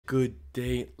Good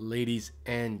day, ladies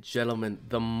and gentlemen.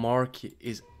 The market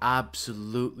is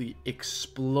absolutely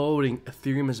exploding.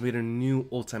 Ethereum has made a new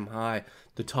all-time high.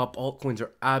 The top altcoins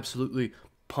are absolutely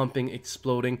pumping,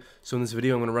 exploding. So in this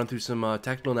video, I'm going to run through some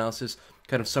technical analysis,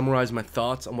 kind of summarize my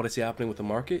thoughts on what I see happening with the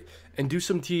market, and do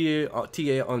some TA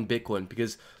on Bitcoin.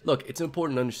 Because look, it's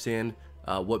important to understand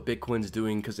what Bitcoin's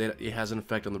doing, because it has an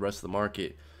effect on the rest of the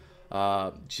market.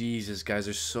 Jesus, guys,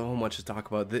 there's so much to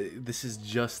talk about. This is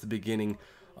just the beginning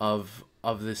of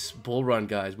this bull run,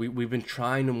 guys. We've been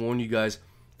trying to warn you guys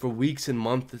for weeks and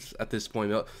months at this point.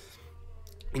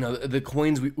 You know, the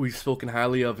coins we've spoken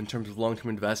highly of in terms of long-term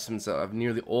investments have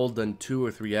nearly all done 2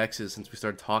 or 3x's since we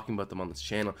started talking about them on this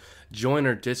channel. Join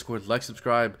our Discord, like,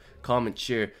 subscribe, comment,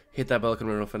 share, hit that bell icon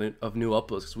of new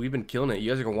uploads, because we've been killing it. You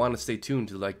guys are gonna want to stay tuned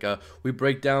to, like, we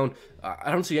break down.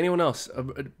 I don't see anyone else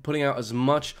putting out as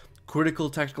much critical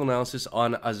technical analysis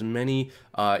on as many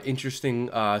interesting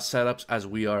setups as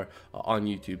we are on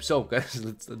YouTube. So guys,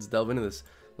 let's delve into this.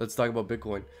 Let's talk about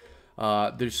Bitcoin.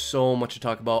 There's so much to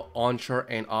talk about on chart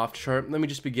and off chart. Let me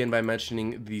just begin by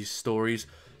mentioning these stories.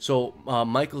 So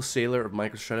Michael Saylor of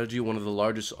MicroStrategy, one of the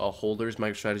largest holders,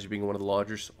 MicroStrategy being one of the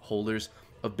largest holders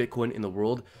of Bitcoin in the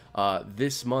world,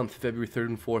 this month, February 3rd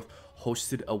and 4th,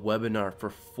 hosted a webinar for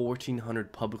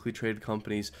 1,400 publicly traded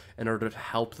companies in order to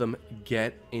help them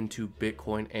get into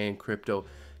Bitcoin and crypto.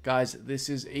 Guys, this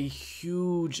is a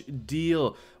huge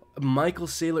deal. Michael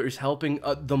Saylor is helping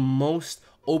the most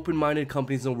open-minded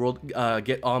companies in the world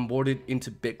get onboarded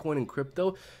into Bitcoin and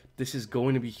crypto. This is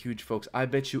going to be huge, folks. I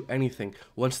bet you anything.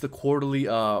 Once the quarterly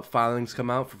filings come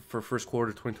out for first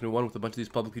quarter 2021 with a bunch of these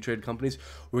publicly traded companies,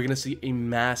 we're going to see a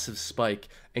massive spike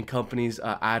in companies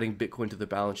adding Bitcoin to their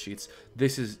balance sheets.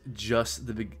 This is just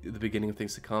the beginning of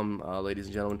things to come, ladies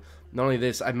and gentlemen. Not only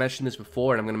this, I mentioned this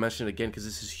before, and I'm going to mention it again because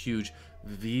this is huge.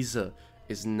 Visa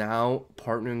is now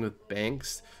partnering with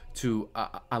banks to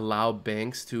allow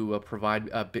banks to provide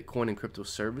Bitcoin and crypto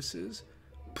services.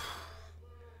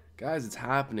 Guys, it's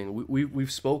happening.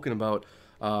 We've spoken about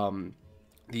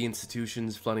the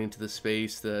institutions flooding into the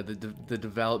space, the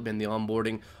development, the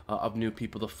onboarding of new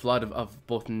people, the flood of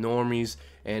both normies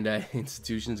and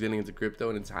institutions getting into crypto,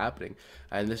 and it's happening.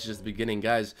 And this is just the beginning,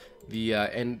 guys. The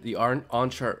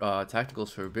on-chart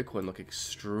technicals for Bitcoin look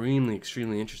extremely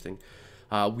interesting.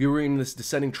 We were in this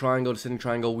descending triangle.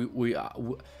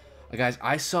 Guys,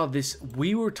 I saw this.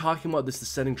 We were talking about this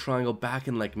descending triangle back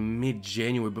in like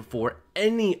mid-January before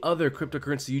any other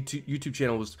cryptocurrency YouTube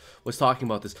channel was talking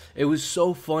about this. It was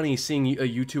so funny seeing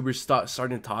YouTubers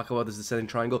starting to talk about this descending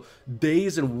triangle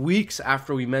days and weeks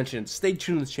after we mentioned it. Stay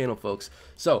tuned to this channel, folks.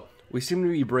 So we seem to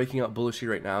be breaking out bullishly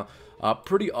right now.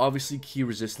 Pretty obviously, key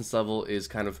resistance level is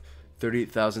kind of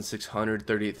 38,600,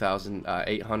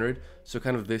 38,800. So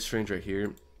kind of this range right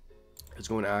here is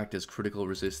going to act as critical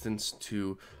resistance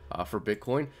to for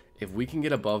Bitcoin. If we can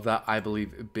get above that, I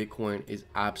believe Bitcoin is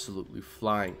absolutely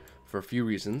flying for a few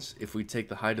reasons. If we take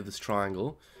the height of this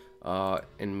triangle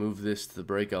and move this to the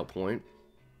breakout point,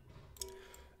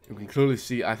 you can clearly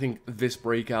see, I think this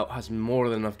breakout has more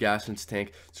than enough gas in its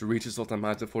tank to reach its all-time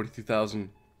high to 42,000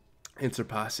 and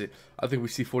surpass it. I think we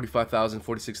see $45,000,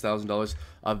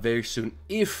 $46,000 very soon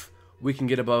if we can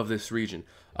get above this region.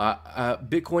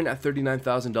 Bitcoin at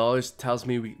 $39,000 tells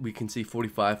me we can see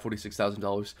 $45,000,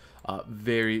 $46,000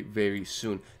 very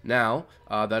soon. Now,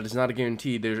 that is not a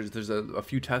guarantee. There's a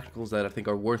few technicals that I think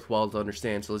are worthwhile to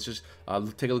understand. So let's just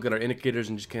take a look at our indicators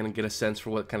and just kind of get a sense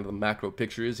for what kind of the macro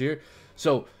picture is here.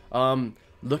 So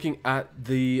looking at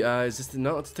the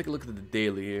let's take a look at the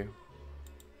daily here.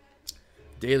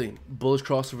 Daily bullish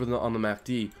crossover on the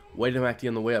MACD, weighted MACD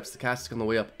on the way up, stochastic on the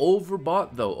way up.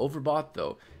 Overbought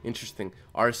though. Interesting.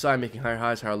 RSI making higher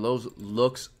highs, higher lows.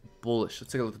 Looks bullish.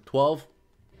 Let's take a look at 12.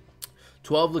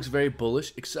 12 looks very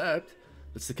bullish, except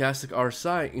the stochastic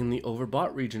RSI in the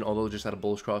overbought region, although it just had a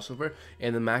bullish crossover,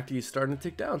 and the MACD is starting to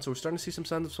tick down. So we're starting to see some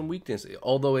signs of some weakness.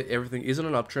 Although everything isn't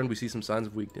an uptrend, we see some signs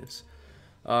of weakness.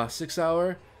 6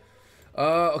 hour.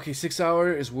 Okay, 6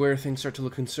 hour is where things start to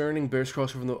look concerning. Bearish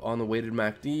crossover on the weighted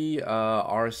MACD.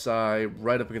 RSI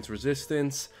right up against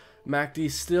resistance. MACD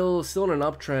still in an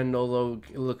uptrend, although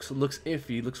it looks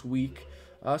iffy, looks weak.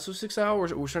 So 6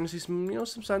 hours, we're starting to see some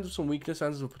some signs of some weakness,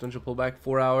 signs of a potential pullback.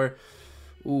 4 hour,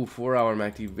 4 hour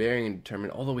MACD very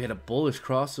indeterminate. Although we had a bullish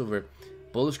crossover,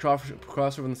 on the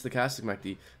stochastic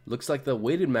MACD. Looks like the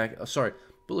weighted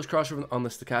bullish crossover on the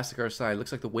stochastic RSI.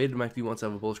 Looks like the weighted MACD wants to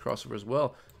have a bullish crossover as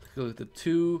well. Look at the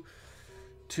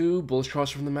two bullish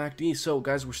crossover from the MACD. So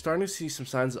guys, we're starting to see some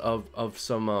signs of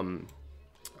some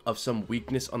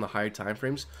weakness on the higher time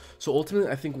frames. So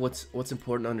ultimately, I think what's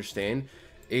important to understand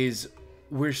is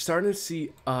we're starting to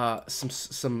see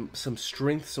some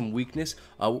strength, some weakness.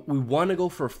 We want to go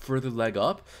for a further leg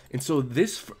up, and so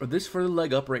this further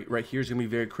leg up right here is going to be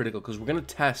very critical, because we're going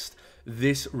to test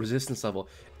this resistance level.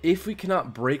 If we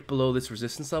cannot break below this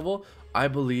resistance level, I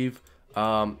believe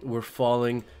we're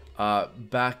falling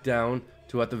back down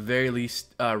to, at the very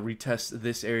least, retest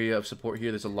this area of support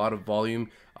here. There's a lot of volume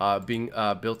being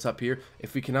built up here.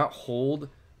 If we cannot hold,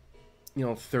 you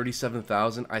know,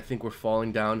 37,000, I think we're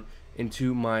falling down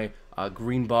into my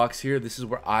green box here. This is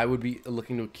where I would be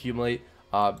looking to accumulate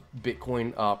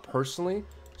Bitcoin personally.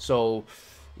 So,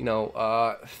 you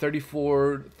know,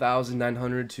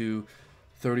 34,900 to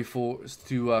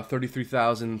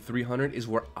 33,300 is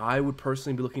where I would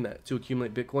personally be looking to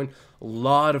accumulate Bitcoin. A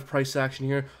lot of price action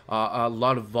here, a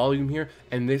lot of volume here,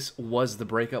 and this was the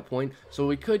breakout point. So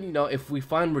we could, you know, if we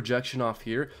find rejection off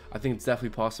here, I think it's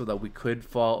definitely possible that we could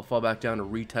fall back down to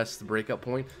retest the breakout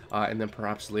point, and then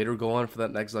perhaps later go on for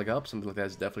that next leg up. Something like that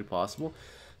is definitely possible.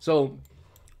 So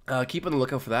keep on the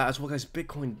lookout for that as well, guys.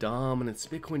 Bitcoin dominance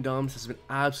has been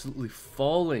absolutely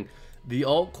falling. The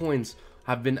altcoins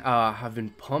have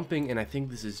been pumping, and I think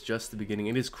this is just the beginning.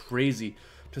 It is crazy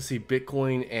to see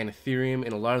Bitcoin and Ethereum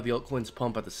and a lot of the altcoins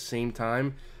pump at the same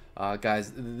time.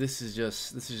 Guys, this is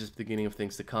just the beginning of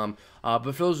things to come.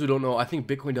 But for those who don't know, I think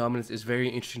Bitcoin dominance is very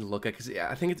interesting to look at, because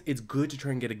I think it's good to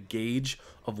try and get a gauge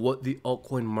of what the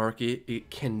altcoin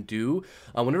market can do.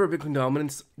 Whenever Bitcoin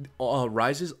dominance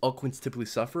rises, altcoins typically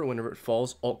suffer. Whenever it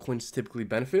falls, altcoins typically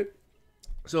benefit.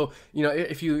 So, you know,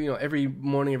 if you know, every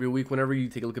morning, every week, whenever you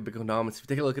take a look at Bitcoin dominance, if you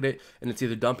take a look at it and it's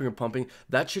either dumping or pumping,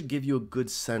 that should give you a good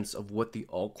sense of what the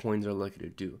altcoins are likely to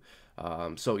do.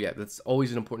 So yeah, that's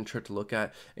always an important chart to look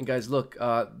at. And guys, look,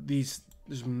 there's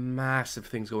massive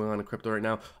things going on in crypto right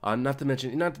now. Not to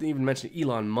even mention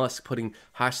Elon Musk putting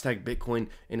 #Bitcoin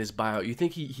in his bio. You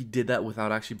think he did that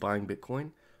without actually buying Bitcoin?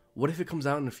 What if it comes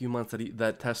out in a few months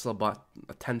that Tesla bought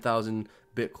 10,000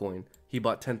 Bitcoin? He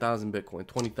bought 10,000 Bitcoin,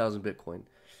 20,000 Bitcoin.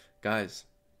 Guys,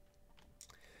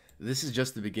 this is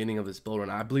just the beginning of this bull run.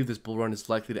 I believe this bull run is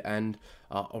likely to end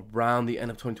around the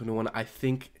end of 2021. I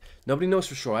think, nobody knows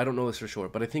for sure. I don't know this for sure,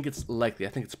 but I think it's likely. I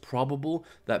think it's probable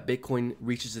that Bitcoin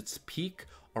reaches its peak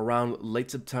around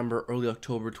late September, early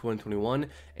October 2021,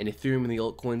 and Ethereum and the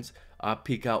altcoins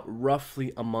peak out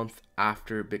roughly a month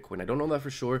after Bitcoin. I don't know that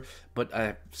for sure, but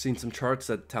I've seen some charts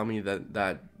that tell me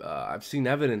that I've seen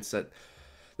evidence that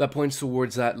points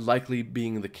towards that likely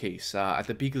being the case. At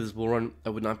the peak of this bull run, I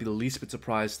would not be the least bit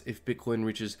surprised if Bitcoin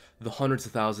reaches the hundreds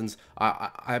of thousands.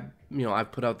 I've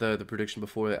put out the prediction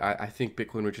before. I think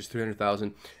Bitcoin reaches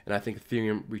 300,000, and I think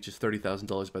Ethereum reaches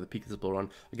 $30,000 by the peak of this bull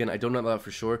run. Again, I don't know that for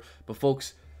sure, but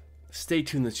folks, stay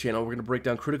tuned to this channel. We're going to break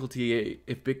down critical TA.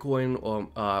 If Bitcoin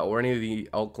or any of the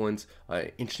altcoins,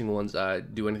 interesting ones,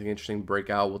 do anything interesting,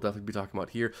 Breakout, we'll definitely be talking about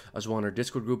here, as well in our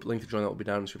Discord group. Link to join that will be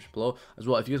down in the description below. As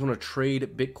well, if you guys want to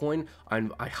trade Bitcoin,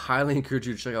 I highly encourage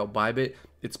you to check out bybit.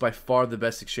 It's by far the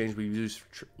best exchange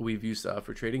we've used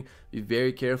for trading. Be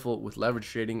very careful with leverage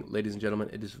trading, ladies and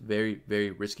gentlemen. It is very, very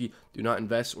risky. Do not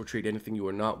invest or trade anything you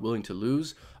are not willing to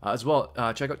lose. As well,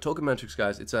 check out Token Metrics,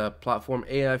 guys. It's a platform,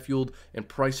 AI-fueled and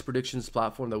price predictions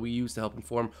platform that we use to help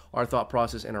inform our thought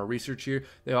process and our research here.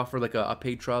 They offer like a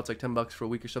paid trial. It's like $10 for a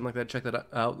week or something like that. Check that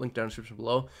out. Link down in the description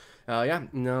below. Yeah,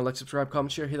 like, subscribe,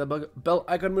 comment, share, hit that bell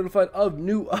icon, notified of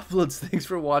new uploads. Thanks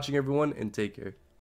for watching, everyone, and take care.